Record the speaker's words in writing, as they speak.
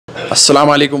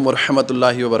अस्सलामु अलैकुम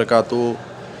वरहमतुल्लाहि वबरकातुहू।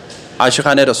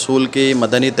 आशिक़ान रसूल की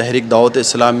मदनी तहरीक दावत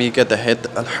इस्लामी के तहत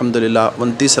अल्हम्दुलिल्लाह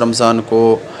 29 रमज़ान को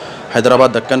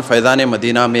हैदराबाद दक्कन फ़ैज़ान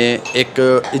मदीना में एक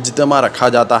इज्तिमा रखा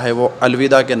जाता है, वो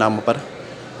अलविदा के नाम पर।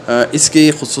 इसकी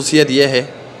ख़ुसूसियत यह है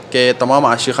कि तमाम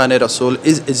आशिक़ान रसूल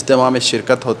इस इज्तिमा में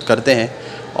शिरकत करते हैं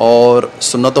और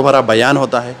सुन्नतों भरा बयान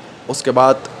होता है। उसके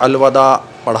बाद अलविदा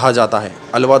पढ़ा जाता है।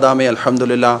 अलविदा में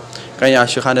अल्हम्दुलिल्लाह कई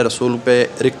आशिक़ान रसूल पे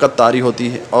रिक्कत तारी होती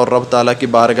है और रब ताला की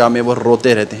बारगाह में वो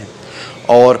रोते रहते हैं।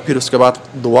 और फिर उसके बाद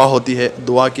दुआ होती है।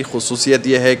 दुआ की ख़ुसूसियत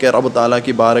यह है कि रब ताला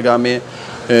की बारगाह में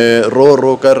रो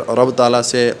रो कर रब ताला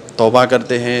से तौबा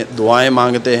करते हैं, दुआएं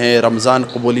मांगते हैं, रमज़ान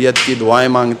कबूलियत की दुआएं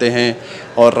मांगते हैं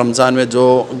और रमज़ान में जो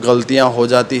गलतियां हो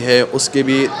जाती है उसकी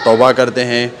भी तौबा करते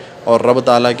हैं। और रब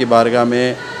ताला की बारगाह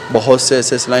में बहुत से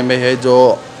ऐसे इस्लाम में है जो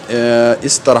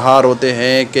इस तरह रोते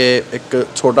हैं कि एक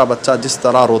छोटा बच्चा जिस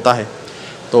तरह रोता है।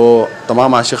 तो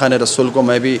तमाम आशिक़ान रसूल को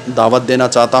मैं भी दावत देना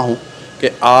चाहता हूँ कि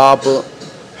आप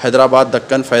हैदराबाद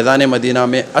दक्कन फ़ैज़ान मदीना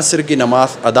में असर की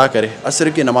नमाज़ अदा करें। असर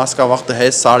की नमाज़ का वक्त है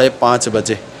 5:30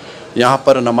 बजे। यहाँ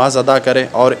पर नमाज़ अदा करें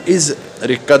और इस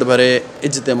रिक्कत भरे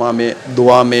इज्तिमा में,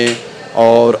 दुआ में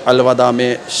और अलविदा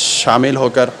में शामिल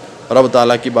होकर रब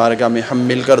ताला की बारगाह में हम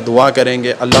मिलकर दुआ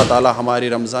करेंगे। अल्लाह ताला हमारी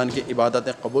रमज़ान की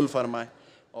इबादतें कबूल फ़रमाए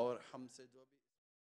और हमसे जो